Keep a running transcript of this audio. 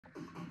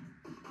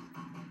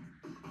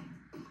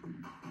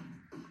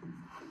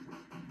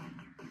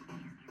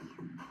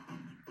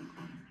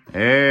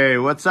Hey,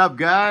 what's up,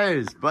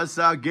 guys?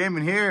 Buzzsaw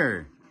Gaming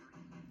here.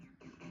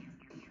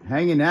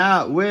 Hanging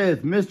out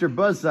with Mr.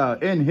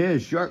 Buzzsaw in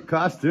his shark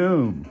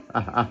costume.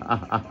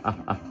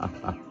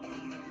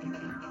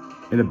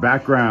 In the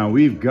background,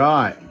 we've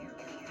got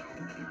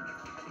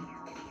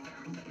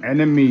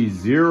Enemy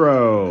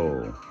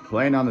Zero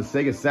playing on the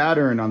Sega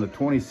Saturn on the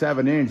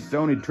 27-inch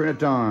Sony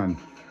Triniton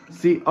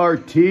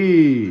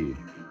CRT.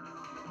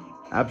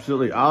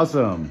 Absolutely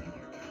awesome.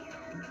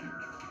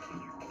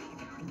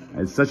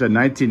 It's such a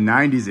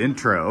 1990s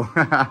intro.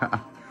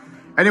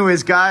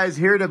 Anyways, guys,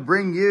 here to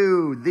bring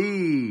you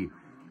the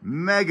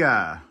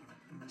mega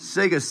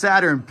Sega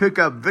Saturn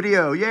pickup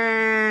video.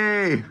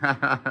 Yay!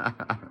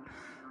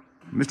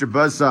 Mr.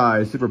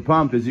 Buzzsaw is super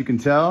pumped, as you can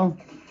tell.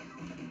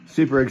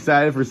 Super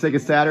excited for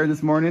Sega Saturn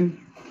this morning.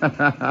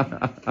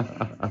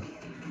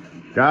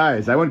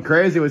 Guys, I went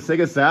crazy with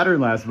Sega Saturn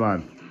last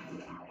month.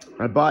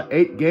 I bought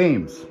 8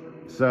 games.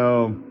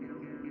 So,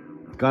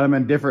 got them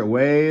in different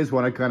ways.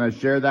 Want to kind of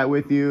share that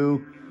with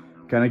you.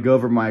 Kind of go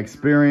over my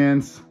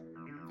experience.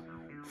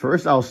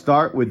 First, I'll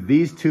start with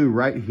these two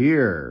right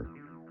here.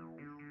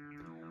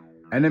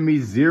 Enemy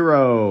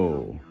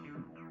Zero.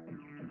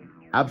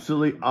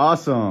 Absolutely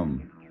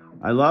awesome.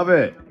 I love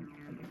it.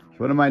 It's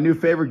one of my new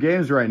favorite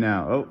games right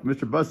now. Oh,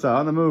 Mr. Buzzsaw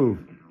on the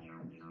move.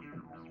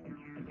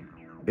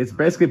 It's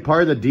basically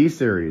part of the D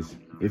series.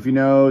 If you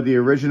know the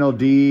original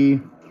D,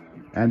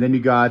 and then you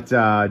got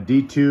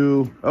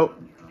D2. Oh.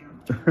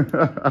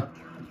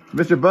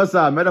 Mr.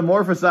 Buzzsaw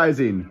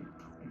metamorphosizing.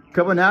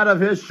 Coming out of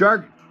his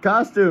shark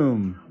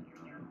costume.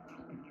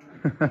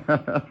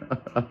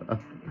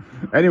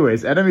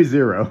 Anyways, Enemy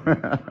Zero.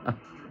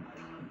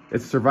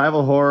 It's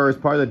survival horror. It's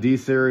part of the D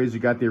series. You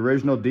got the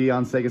original D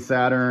on Sega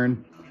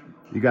Saturn.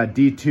 You got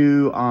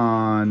D2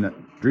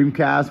 on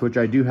Dreamcast, which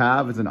I do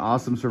have. It's an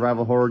awesome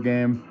survival horror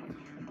game.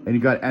 And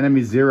you got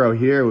Enemy Zero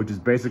here, which is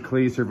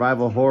basically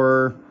survival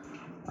horror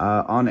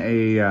on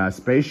a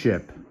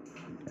spaceship.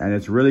 And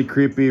it's really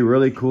creepy,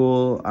 really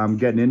cool. I'm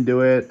getting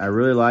into it. I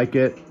really like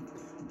it.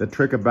 The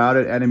trick about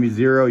it, Enemy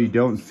Zero, you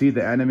don't see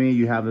the enemy.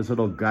 You have this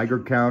little Geiger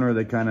counter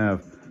that kind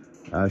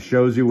of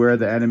shows you where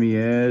the enemy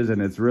is.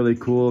 And it's really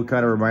cool.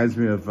 Kind of reminds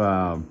me of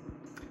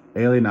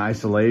Alien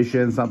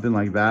Isolation, something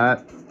like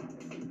that.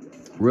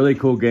 Really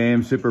cool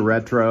game, super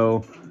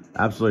retro.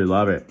 Absolutely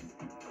love it.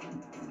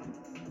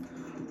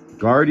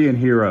 Guardian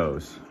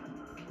Heroes.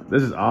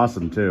 This is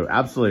awesome too.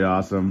 Absolutely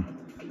awesome.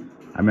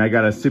 I mean, I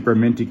got a super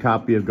minty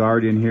copy of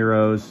Guardian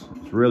Heroes.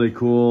 It's really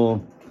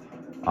cool.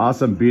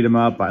 Awesome beat 'em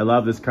up. I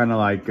love this kind of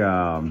like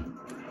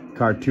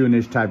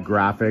cartoonish type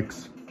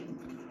graphics.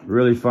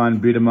 Really fun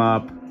beat 'em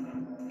up.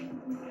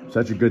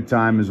 Such a good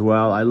time as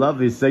well. I love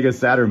these Sega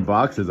Saturn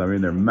boxes. I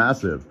mean, they're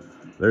massive.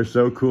 They're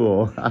so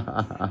cool.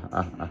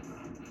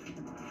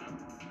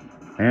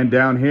 And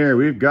down here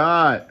we've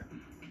got,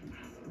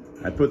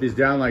 I put these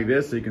down like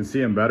this so you can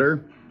see them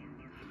better.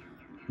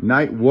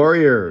 Night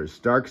Warriors,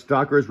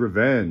 Darkstalker's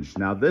Revenge.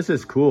 Now this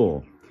is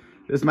cool.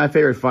 This is my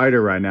favorite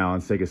fighter right now on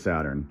Sega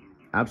Saturn.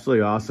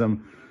 Absolutely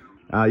awesome.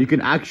 You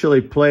can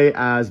actually play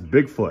as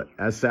Bigfoot,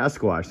 as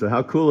Sasquatch. So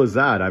how cool is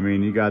that? I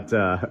mean, you got,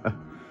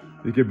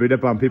 you can beat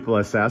up on people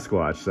as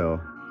Sasquatch. So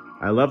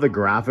I love the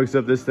graphics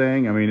of this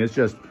thing. I mean, it's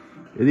just,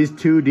 these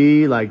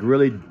 2D, like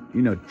really,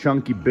 you know,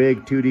 chunky,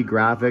 big 2D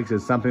graphics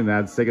is something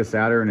that Sega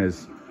Saturn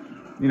is,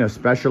 you know,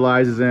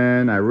 specializes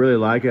in. I really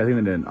like it. I think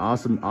they did an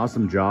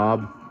awesome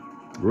job.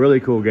 Really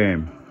cool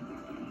game.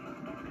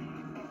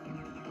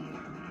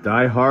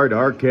 Die Hard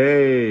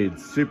Arcade.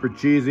 Super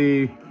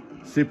cheesy,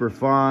 super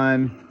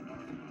fun,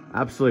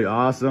 absolutely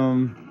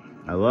awesome.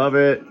 I love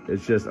it.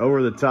 It's just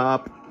over the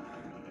top.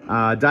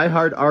 Die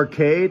Hard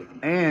Arcade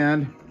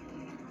and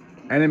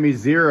Enemy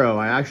Zero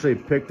I actually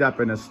picked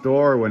up in a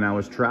store when I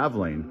was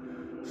traveling.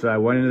 So I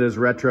went into this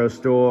retro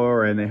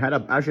store and they had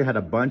actually had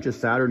a bunch of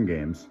Saturn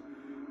games.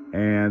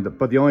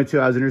 But the only two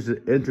I was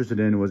interested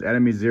in was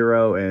Enemy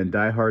Zero and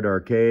Die Hard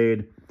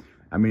Arcade.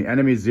 I mean,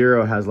 Enemy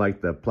Zero has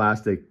like the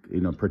plastic,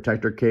 you know,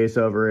 protector case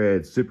over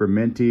it. It's super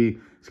minty.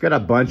 It's got a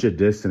bunch of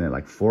discs in it,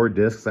 like 4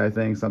 discs, I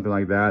think, something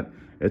like that.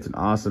 It's an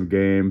awesome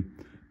game.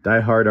 Die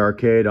Hard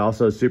Arcade,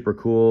 also super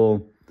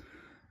cool.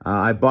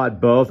 I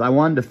bought both. I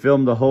wanted to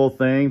film the whole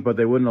thing, but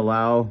they wouldn't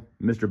allow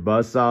Mr.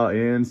 Buzzsaw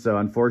in. So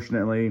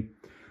unfortunately,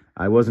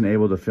 I wasn't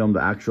able to film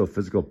the actual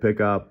physical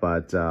pickup.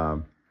 But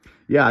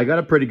yeah, I got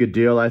a pretty good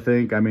deal, I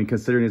think. I mean,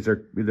 considering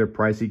they're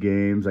pricey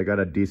games, I got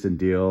a decent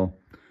deal.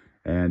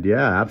 And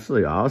yeah,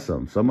 absolutely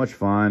awesome. So much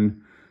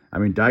fun. I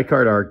mean, Die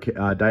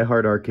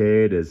Hard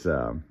Arcade is,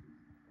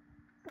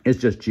 it's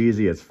just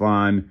cheesy. It's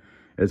fun.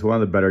 It's one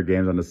of the better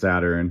games on the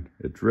Saturn.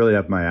 It's really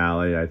up my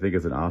alley. I think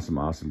it's an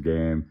awesome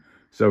game.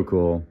 So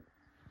cool.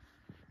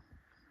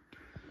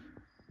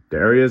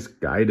 Darius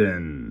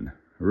Gaiden.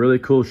 Really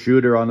cool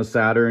shooter on the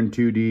Saturn,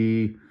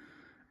 2D.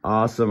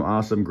 Awesome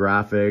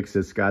graphics.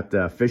 It's got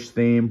the fish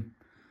theme.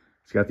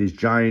 It's got these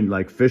giant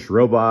like fish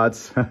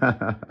robots.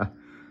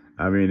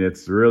 I mean,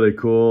 it's really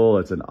cool.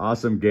 It's an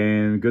awesome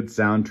game. Good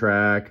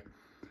soundtrack.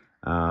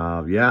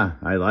 Yeah,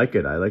 I like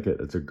it.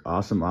 It's an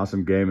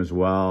awesome game as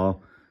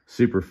well.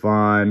 Super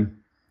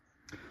fun.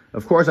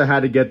 Of course, I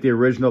had to get the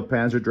original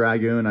Panzer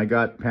Dragoon. I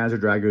got Panzer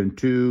Dragoon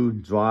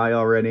 2 Zwei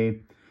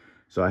already,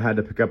 so I had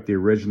to pick up the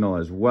original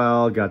as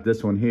well. Got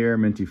this one here,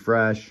 minty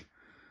fresh.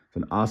 It's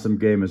an awesome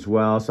game as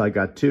well. So I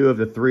got 2 of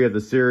the 3 of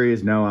the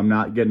series. No, I'm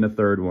not getting a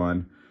third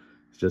one.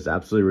 It's just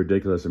absolutely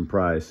ridiculous in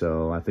price.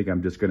 So I think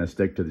I'm just going to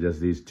stick to just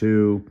these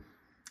 2.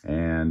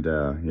 And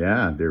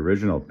yeah, the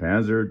original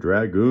Panzer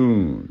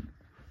Dragoon.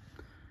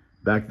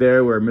 Back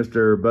there where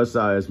Mr.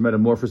 Buzzsaw is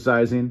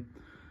metamorphosizing,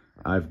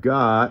 I've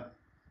got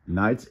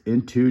Nights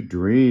into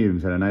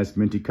Dreams, and a nice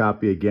minty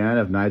copy again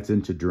of Nights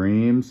into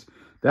Dreams.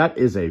 That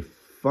is a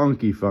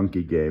funky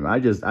game. I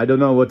don't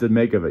know what to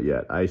make of it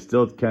yet. I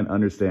still can't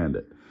understand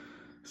it.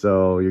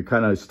 So you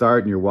kind of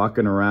start and you're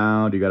walking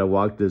around. You got to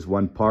walk this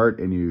one part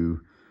and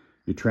you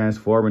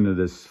transform into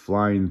this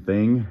flying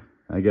thing,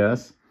 I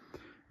guess.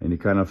 And you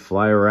kind of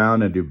fly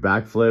around and do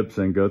backflips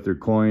and go through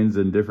coins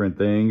and different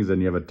things.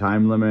 And you have a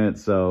time limit.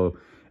 So,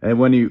 and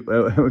when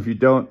if you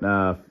don't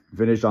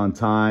finish on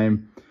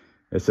time,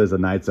 it says the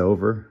night's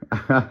over.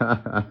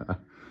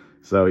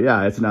 So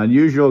yeah, it's an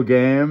unusual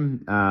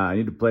game. I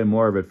need to play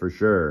more of it for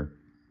sure.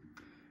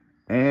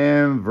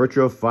 And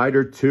Virtua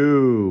Fighter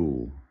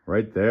 2,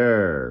 right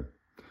there.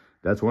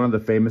 That's one of the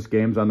famous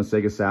games on the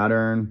Sega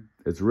Saturn.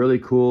 It's really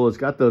cool. It's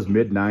got those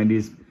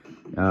mid-90s,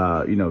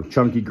 you know,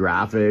 chunky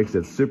graphics.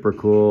 It's super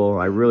cool.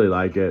 I really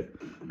like it.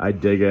 I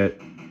dig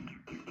it.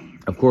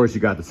 Of course,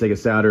 you got the Sega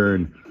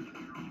Saturn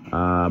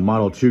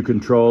Model 2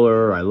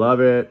 controller. I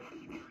love it.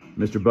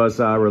 Mr.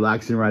 Buzzsaw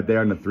relaxing right there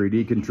on the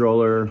 3D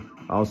controller.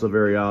 Also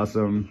very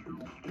awesome.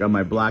 Got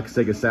my black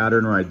Sega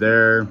Saturn right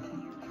there.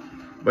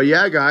 But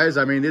yeah, guys,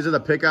 I mean, these are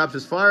the pickups.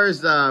 As far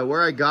as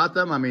where I got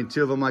them, I mean,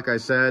 2 of them, like I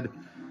said,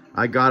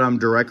 I got them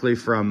directly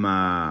from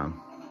a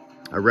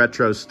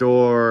retro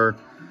store.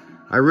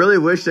 I really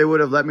wish they would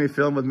have let me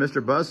film with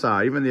Mr.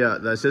 Buzzsaw. Even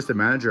the assistant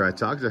manager, I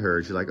talked to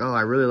her. She's like, oh,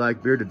 I really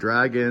like Bearded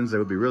Dragons. It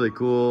would be really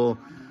cool.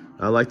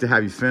 I'd like to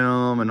have you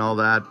film and all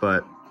that.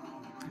 But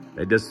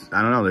it just,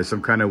 I don't know. There's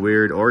some kind of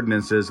weird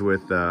ordinances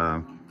with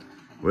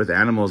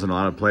animals in a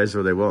lot of places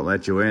where they won't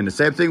let you in. The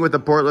same thing with the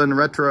Portland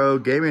Retro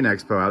Gaming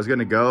Expo. I was going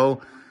to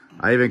go.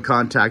 I even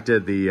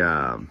contacted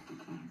the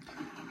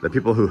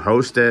people who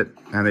host it,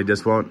 and they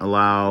just won't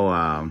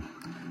allow...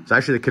 it's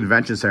actually the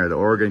convention center, the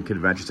Oregon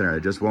Convention Center. They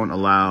just won't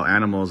allow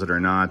animals that are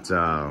not,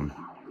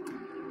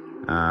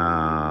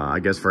 I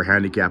guess, for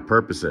handicap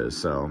purposes.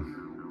 So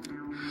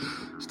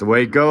it's the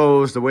way it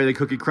goes, the way the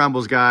cookie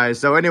crumbles, guys.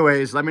 So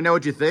anyways, let me know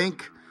what you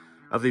think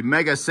of the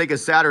Mega Sega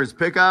Saturn's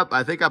pickup.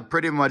 I think I'm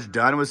pretty much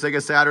done with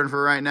Sega Saturn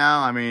for right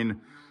now. I mean,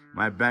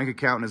 my bank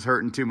account is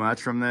hurting too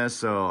much from this,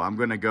 so I'm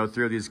going to go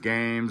through these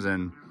games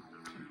and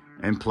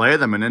play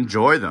them and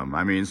enjoy them.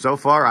 I mean, so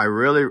far, I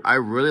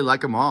really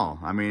like them all.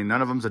 I mean,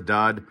 none of them's a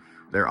dud.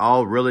 They're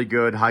all really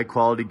good,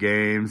 high-quality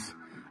games.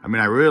 I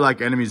mean, I really like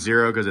Enemy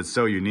Zero because it's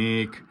so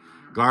unique.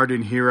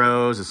 Guardian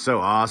Heroes is so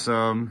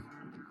awesome.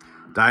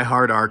 Die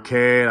Hard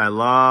Arcade, I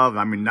love.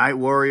 I mean, Night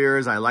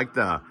Warriors, I like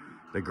the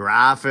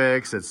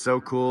graphics. It's so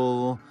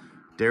cool.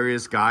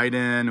 Darius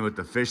Gaiden with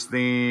the fish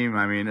theme.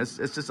 I mean, it's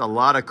just a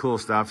lot of cool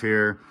stuff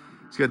here.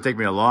 It's going to take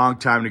me a long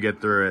time to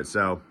get through it.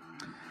 So,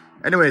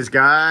 anyways,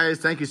 guys,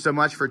 thank you so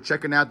much for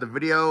checking out the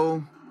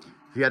video.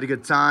 If you had a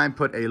good time,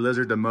 put a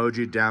lizard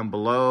emoji down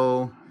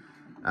below.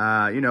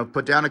 You know,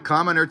 put down a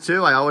comment or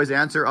 2. I always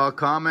answer all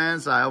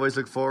comments. I always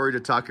look forward to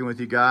talking with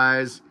you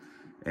guys.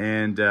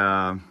 And,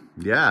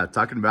 yeah,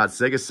 talking about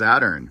Sega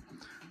Saturn.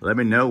 Let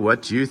me know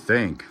what you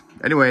think.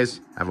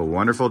 Anyways, have a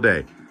wonderful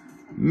day.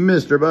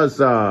 Mr.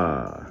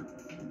 Buzzsaw,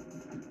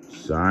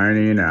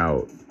 signing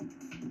out.